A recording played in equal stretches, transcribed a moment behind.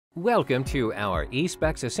Welcome to our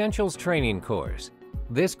eSpecs Essentials training course.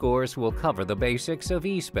 This course will cover the basics of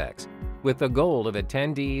eSpecs, with the goal of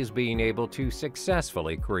attendees being able to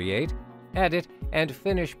successfully create, edit, and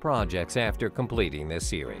finish projects after completing this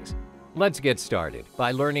series. Let's get started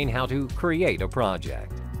by learning how to create a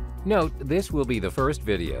project. Note, this will be the first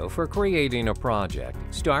video for creating a project,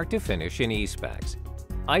 start to finish in eSpecs.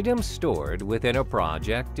 Items stored within a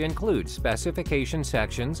project include specification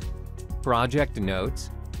sections, project notes,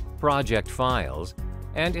 project files,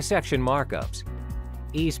 and section markups.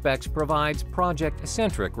 eSpecs provides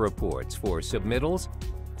project-centric reports for submittals,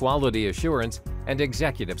 quality assurance, and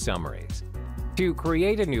executive summaries. To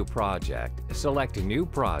create a new project, select New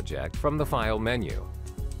Project from the File menu.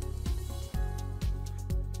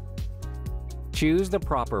 Choose the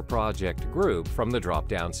proper project group from the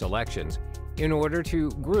drop-down selections in order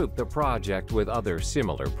to group the project with other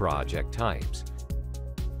similar project types.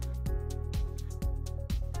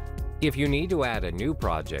 If you need to add a new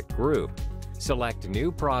project group, select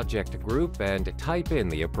New Project Group and type in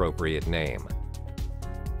the appropriate name.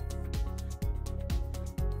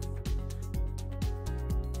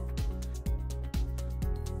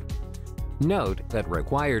 Note that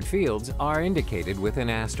required fields are indicated with an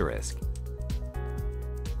asterisk.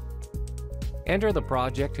 Enter the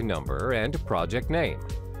project number and project name.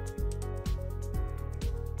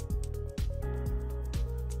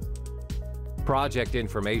 Project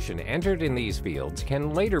information entered in these fields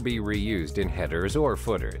can later be reused in headers or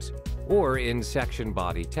footers, or in section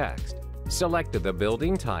body text. Select the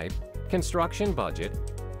building type, construction budget,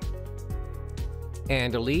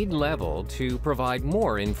 and lead level to provide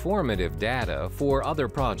more informative data for other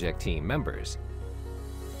project team members.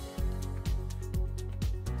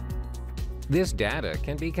 This data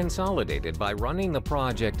can be consolidated by running the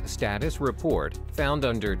project status report found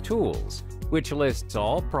under Tools, which lists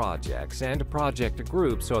all projects and project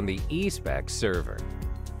groups on the eSpecs server.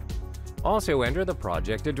 Also enter the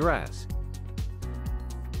project address.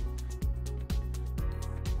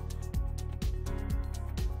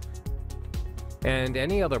 And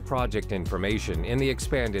any other project information in the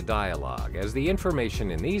expanded dialog, as the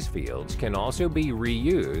information in these fields can also be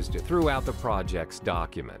reused throughout the project's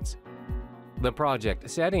documents. The Project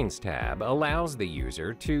Settings tab allows the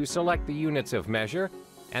user to select the units of measure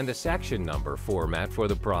and the section number format for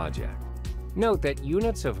the project. Note that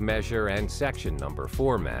units of measure and section number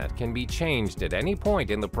format can be changed at any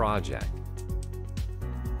point in the project.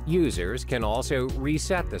 Users can also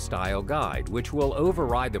reset the style guide, which will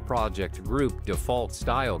override the project group default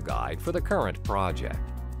style guide for the current project.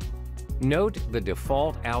 Note the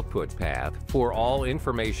default output path for all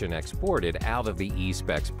information exported out of the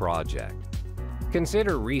eSpecs project.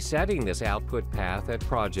 Consider resetting this output path at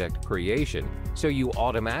project creation so you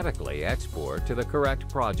automatically export to the correct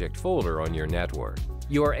project folder on your network.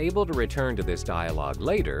 You are able to return to this dialog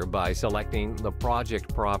later by selecting the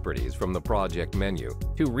project properties from the project menu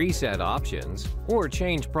to reset options or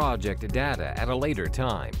change project data at a later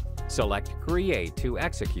time. Select Create to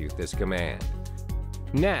execute this command.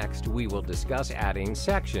 Next, we will discuss adding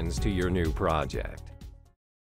sections to your new project.